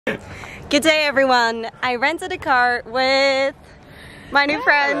Good day, everyone. I rented a car with my new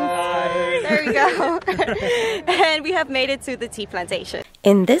friends. There we go. And we have made it to the tea plantation.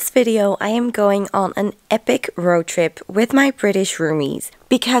 In this video, I am going on an epic road trip with my British roomies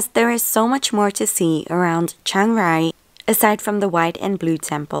because there is so much more to see around Chiang Rai aside from the white and blue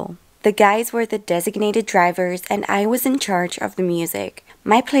temple. The guys were the designated drivers and I was in charge of the music.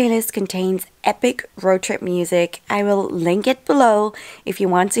 My playlist contains epic road trip music. I will link it below if you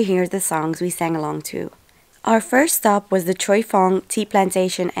want to hear the songs we sang along to. Our first stop was the Choui Fong tea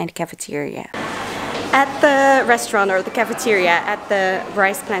plantation and cafeteria. At the restaurant or the cafeteria at the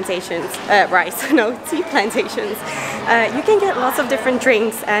rice plantations, tea plantations, you can get lots of different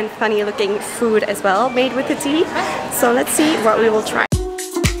drinks and funny looking food as well made with the tea. So let's see what we will try.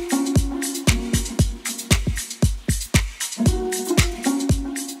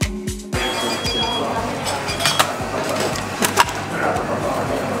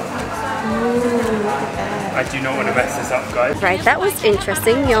 I do not want to mess this up, guys. Right, that was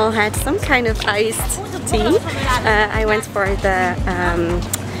interesting. You all had some kind of iced tea. I went for the,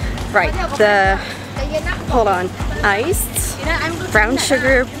 iced brown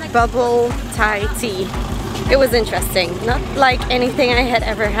sugar bubble Thai tea. It was interesting. Not like anything I had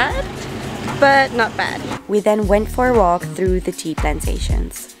ever had, but not bad. We then went for a walk through the tea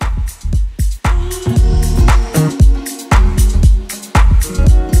plantations.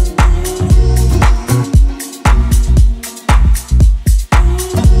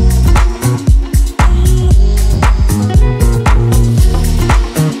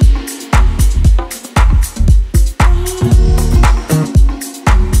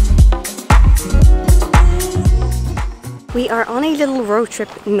 We are on a little road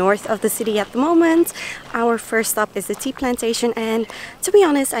trip north of the city at the moment. Our first stop is the tea plantation and to be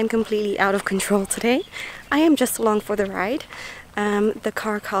honest, I'm completely out of control today. I am just along for the ride. The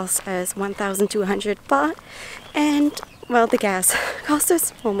car cost us 1,200 baht and well, the gas cost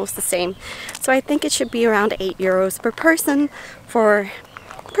us almost the same. So I think it should be around 8 euros per person for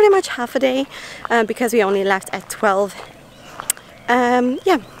pretty much half a day because we only left at 12.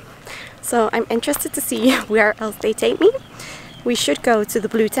 Yeah. So I'm interested to see where else they take me. We should go to the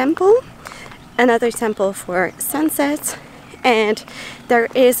Blue Temple, another temple for sunset, and there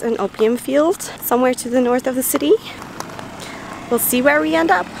is an opium field somewhere to the north of the city. We'll see where we end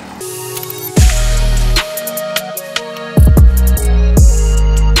up.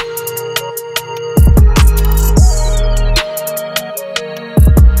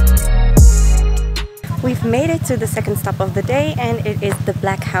 We've made it to the second stop of the day and it is the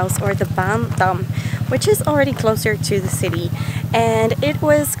Black House or the Baan, which is already closer to the city, and it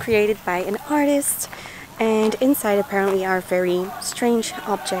was created by an artist, and inside apparently are very strange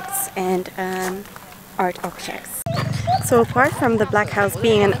objects and art objects. So apart from the Black House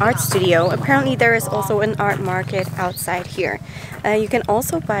being an art studio, apparently there is also an art market outside here. You can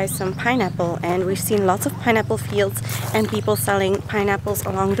also buy some pineapple, and we've seen lots of pineapple fields and people selling pineapples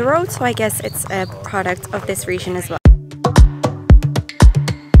along the road, so I guess it's a product of this region as well.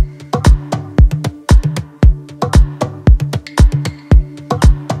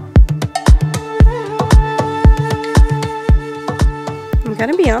 I'm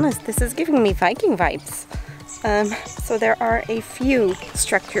gonna be honest, this is giving me Viking vibes. So there are a few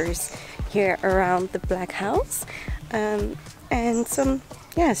structures here around the Black House and some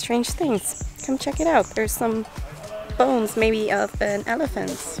strange things. Come check it out. There's some bones maybe of an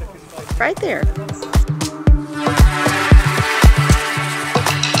elephant right there.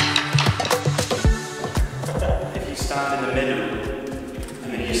 If you stand in the middle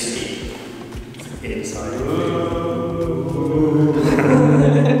and then you speak inside.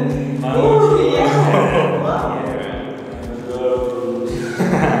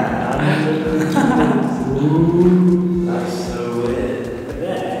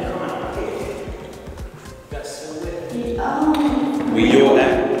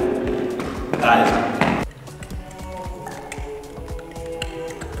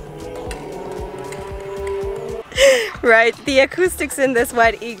 Right, the acoustics in this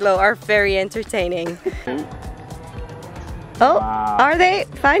white igloo are very entertaining. Oh, wow. Are they?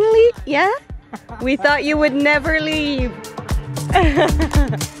 Finally? Yeah? We thought you would never leave.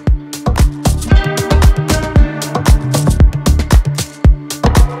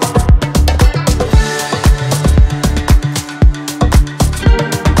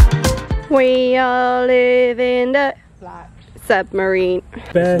 We all live in the black submarine.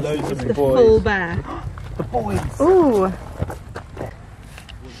 The full bear. The boys. Ooh.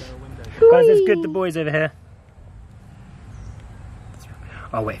 Guys, it's good. The boys over here.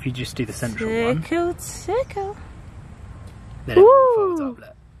 Oh wait, if you just do the central one. Circle. Then it folds up,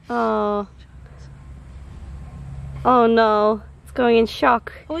 look. Oh. Oh no. It's going in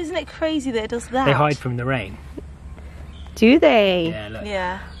shock. Oh, isn't it crazy that it does that? They hide from the rain. Do they? Yeah, look.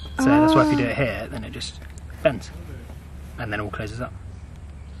 Yeah. So that's why if you do it here, then it just bends. And then it all closes up.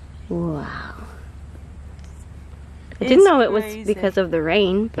 Wow. I didn't know it was crazy. because of the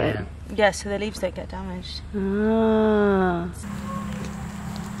rain, but... Yeah. Yeah, so the leaves don't get damaged. Ah.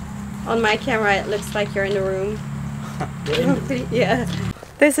 On my camera it looks like you're in the room. Yeah.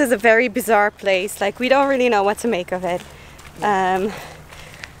 This is a very bizarre place. Like, we don't really know what to make of it. Yeah.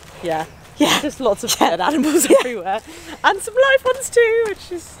 Yeah. Just lots of dead animals everywhere. And some live ones too,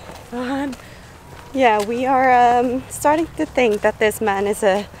 which is fun. Yeah, we are starting to think that this man is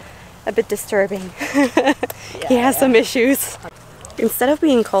a bit disturbing. He has some issues. Instead of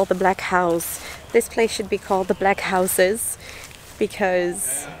being called the Black House, this place should be called the Black Houses,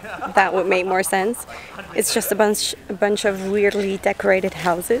 because that would make more sense. It's just a bunch of weirdly decorated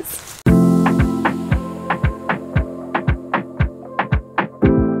houses.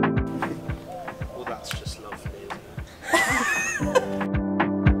 Well, that's just lovely, isn't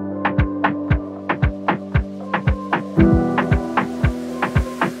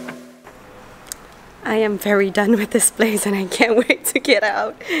I am very done with this place and I can't wait to get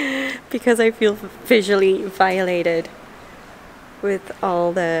out because I feel visually violated with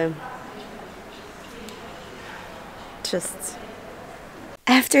all the just...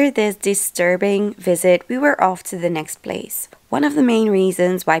 After this disturbing visit, we were off to the next place. One of the main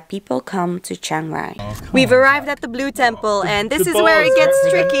reasons why people come to Chiang Rai. We've arrived at the Blue Temple and this is where it gets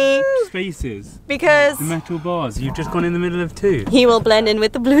tricky Spaces. because The metal bars. You've just gone in the middle of two. he will blend in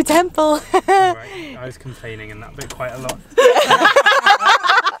with the Blue Temple. Right. I was complaining in that bit quite a lot.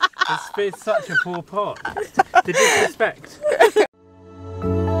 It's such a poor pot. The disrespect.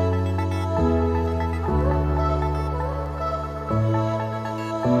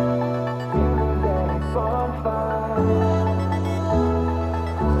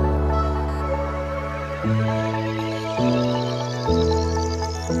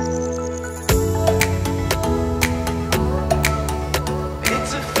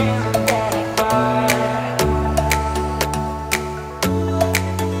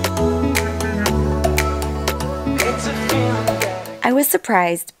 I was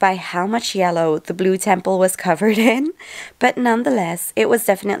surprised by how much yellow the Blue Temple was covered in, but nonetheless, it was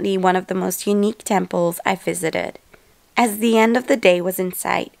definitely one of the most unique temples I visited. As the end of the day was in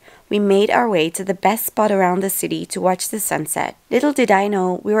sight, we made our way to the best spot around the city to watch the sunset. Little did I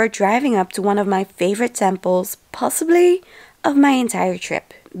know we were driving up to one of my favorite temples, possibly of my entire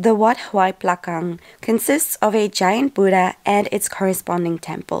trip. The Wat Huay Pla Kang consists of a giant Buddha and its corresponding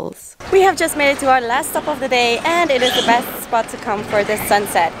temples. We have just made it to our last stop of the day and it is the best spot to come for this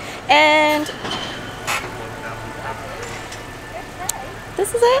sunset. And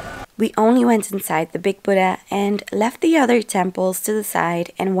this is it. We only went inside the big Buddha and left the other temples to the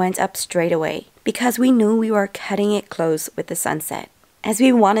side and went up straight away because we knew we were cutting it close with the sunset. As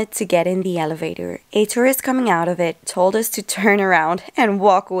we wanted to get in the elevator, a tourist coming out of it told us to turn around and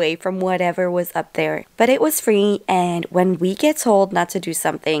walk away from whatever was up there. But it was free, and when we get told not to do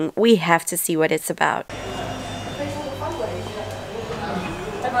something, we have to see what it's about.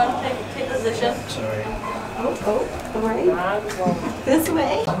 Everyone take position. Sorry. Alright. This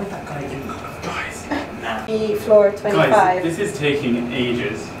way. Why would that guy do that? Guys, Floor 25. guys, this is taking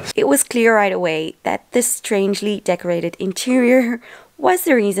ages. It was clear right away that this strangely decorated interior was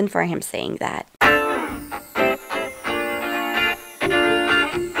the reason for him saying that.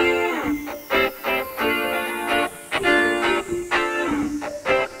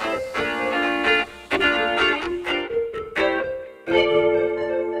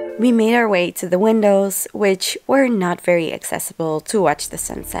 We made our way to the windows, which were not very accessible to watch the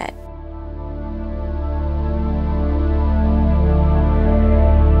sunset.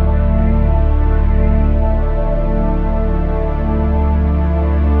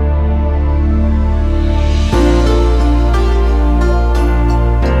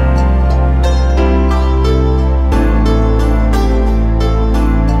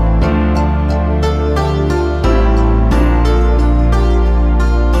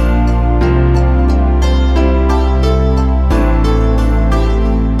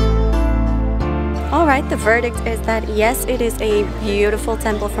 The verdict is that yes, it is a beautiful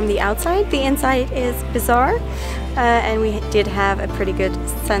temple from the outside. The inside is bizarre, and we did have a pretty good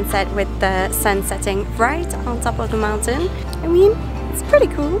sunset with the sun setting right on top of the mountain. I mean, it's pretty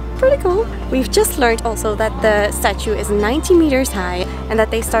cool, pretty cool. We've just learned also that the statue is 90 meters high and that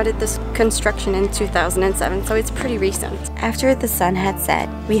they started this construction in 2007, so it's pretty recent. After the sun had set,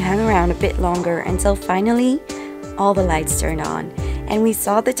 we hung around a bit longer until finally all the lights turned on. and we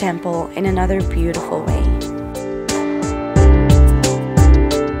saw the temple in another beautiful way.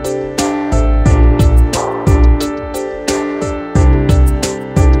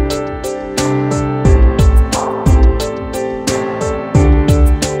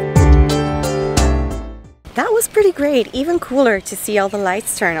 That was pretty great, even cooler to see all the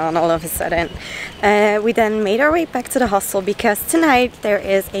lights turn on all of a sudden. We then made our way back to the hostel because tonight there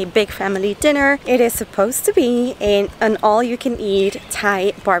is a big family dinner. It is supposed to be an all-you-can-eat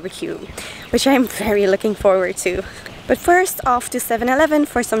Thai barbecue, which I'm very looking forward to. But first, off to 7-Eleven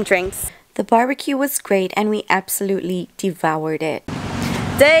for some drinks. The barbecue was great and we absolutely devoured it.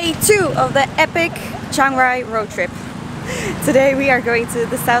 Day 2 of the epic Chiang Rai road trip. Today we are going to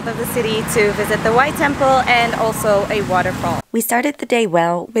the south of the city to visit the White Temple and also a waterfall. We started the day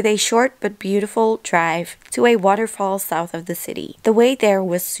well with a short but beautiful drive to a waterfall south of the city. The way there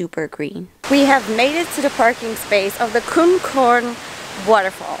was super green. We have made it to the parking space of the Korn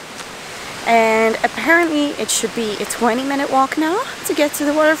waterfall. And apparently it should be a 20-minute walk now to get to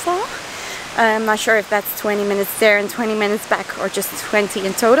the waterfall. I'm not sure if that's 20 minutes there and 20 minutes back or just 20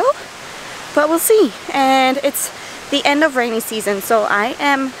 in total. But we'll see. And it's the end of rainy season, so I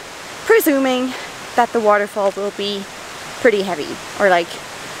am presuming that the waterfall will be pretty heavy or like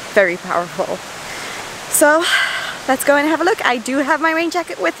very powerful. So let's go and have a look. I do have my rain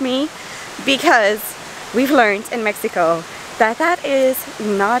jacket with me because we've learned in Mexico that that is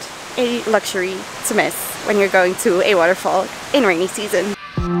not a luxury to miss when you're going to a waterfall in rainy season.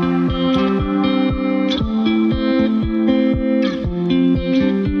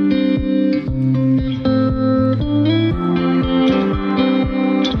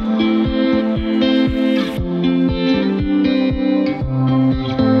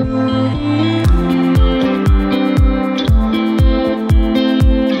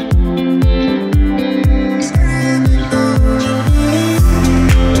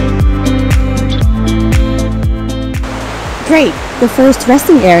 Great! The first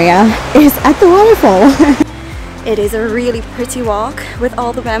resting area is at the waterfall. It is a really pretty walk with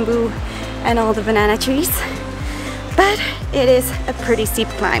all the bamboo and all the banana trees, but it is a pretty steep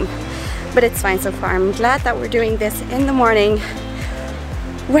climb, but it's fine so far. I'm glad that we're doing this in the morning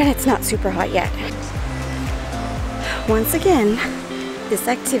when it's not super hot yet. Once again, this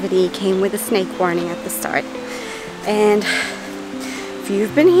activity came with a snake warning at the start, and if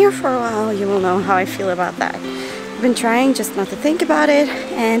you've been here for a while you will know how I feel about that. I've been trying just not to think about it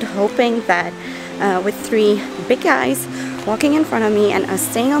and hoping that with 3 big guys walking in front of me and us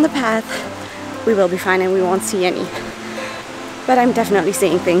staying on the path, we will be fine and we won't see any. But I'm definitely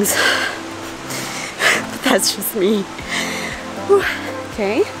seeing things. But that's just me. Whew.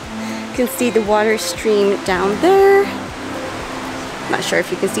 Okay, you can see the water stream down there. Not sure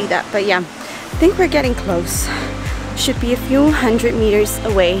if you can see that, but yeah, I think we're getting close. Should be a few hundred meters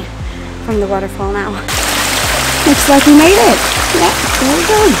away from the waterfall now. Looks like we made it. Yeah, there we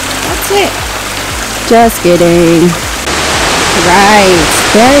go. That's it. Just kidding. Right,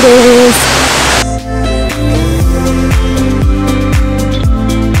 there it is.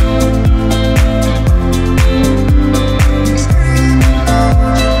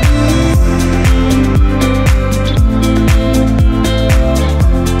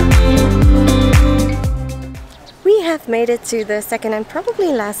 Made it to the second and probably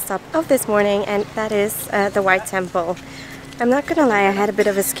last stop of this morning, and that is the White Temple. I'm not gonna lie, I had a bit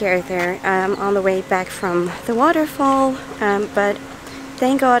of a scare there on the way back from the waterfall, but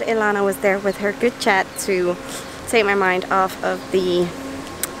thank God Ilana was there with her good chat to take my mind off of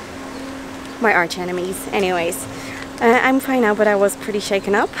my arch enemies. Anyways, I'm fine now, but I was pretty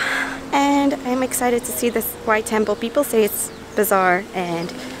shaken up, and I'm excited to see this White Temple. People say it's bizarre, and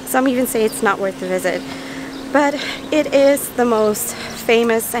some even say it's not worth the visit. But it is the most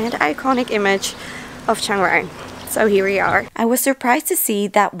famous and iconic image of Chiang Rai. So here we are. I was surprised to see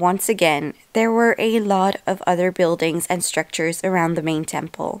that once again, there were a lot of other buildings and structures around the main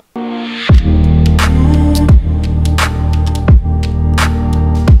temple.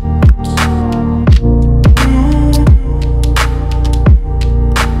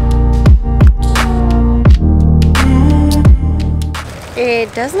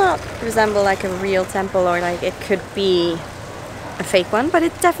 It does not resemble like a real temple, or like it could be a fake one, but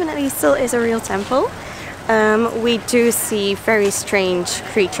it definitely still is a real temple. We do see very strange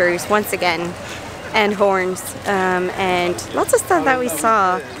creatures once again, and horns, and lots of stuff that we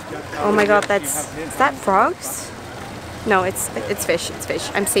saw. Oh my god, is that frogs? No, it's fish, it's fish.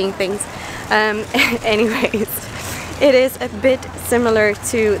 I'm seeing things. Anyways, it is a bit similar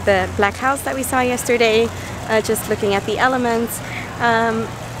to the black house that we saw yesterday, just looking at the elements.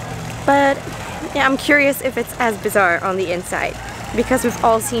 But yeah, I'm curious if it's as bizarre on the inside. because we've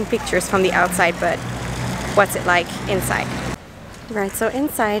all seen pictures from the outside, but what's it like inside? Right, so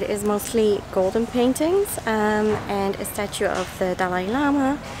inside is mostly golden paintings and a statue of the Dalai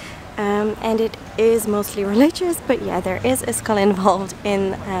Lama. And it is mostly religious, but yeah, there is a skull involved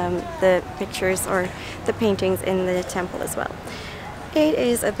in the pictures or the paintings in the temple as well. It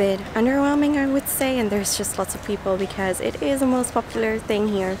is a bit underwhelming, I would say, and there's just lots of people because it is the most popular thing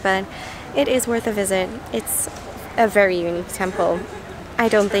here, but it is worth a visit. It's a very unique temple. I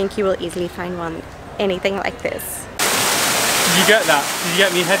don't think you will easily find anything like this. Did you get that? Did you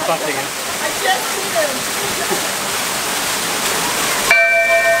get me headbutting it? I just didn't.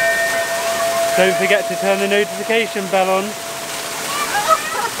 Don't forget to turn the notification bell on.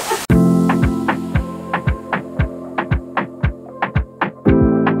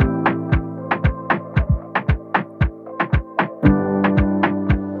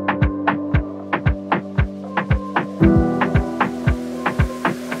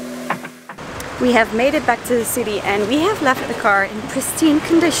 We have made it back to the city and we have left the car in pristine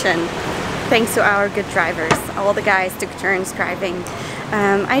condition thanks to our good drivers. All the guys took turns driving.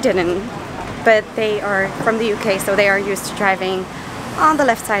 I didn't, but they are from the UK, so they are used to driving on the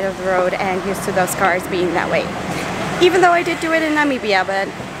left side of the road and used to those cars being that way. Even though I did do it in Namibia, but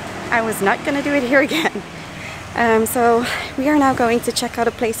I was not gonna do it here again. So we are now going to check out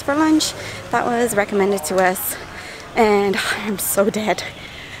a place for lunch that was recommended to us, and I'm so dead.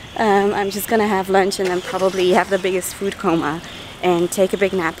 I'm just gonna have lunch and then probably have the biggest food coma and take a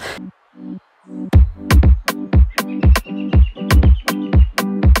big nap.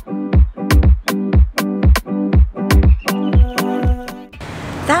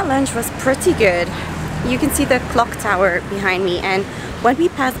 That lunch was pretty good. You can see the clock tower behind me, and when we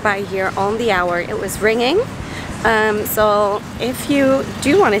passed by here on the hour, it was ringing. So if you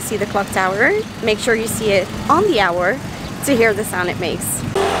do want to see the clock tower, make sure you see it on the hour to hear the sound it makes.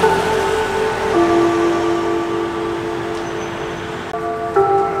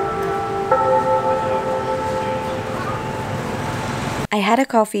 I had a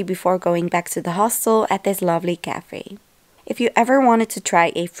coffee before going back to the hostel at this lovely cafe. If you ever wanted to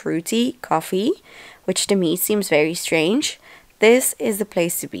try a fruity coffee, which to me seems very strange, this is the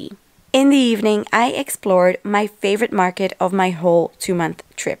place to be. In the evening, I explored my favorite market of my whole 2-month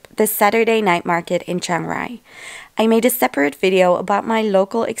trip, the Saturday night market in Chiang Rai. I made a separate video about my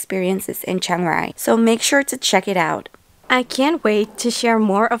local experiences in Chiang Rai, so make sure to check it out. I can't wait to share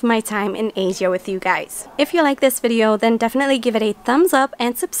more of my time in Asia with you guys. If you like this video, then definitely give it a thumbs up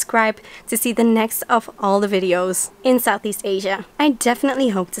and subscribe to see the next of all the videos in Southeast Asia. I definitely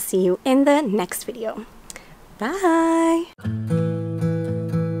hope to see you in the next video. Bye!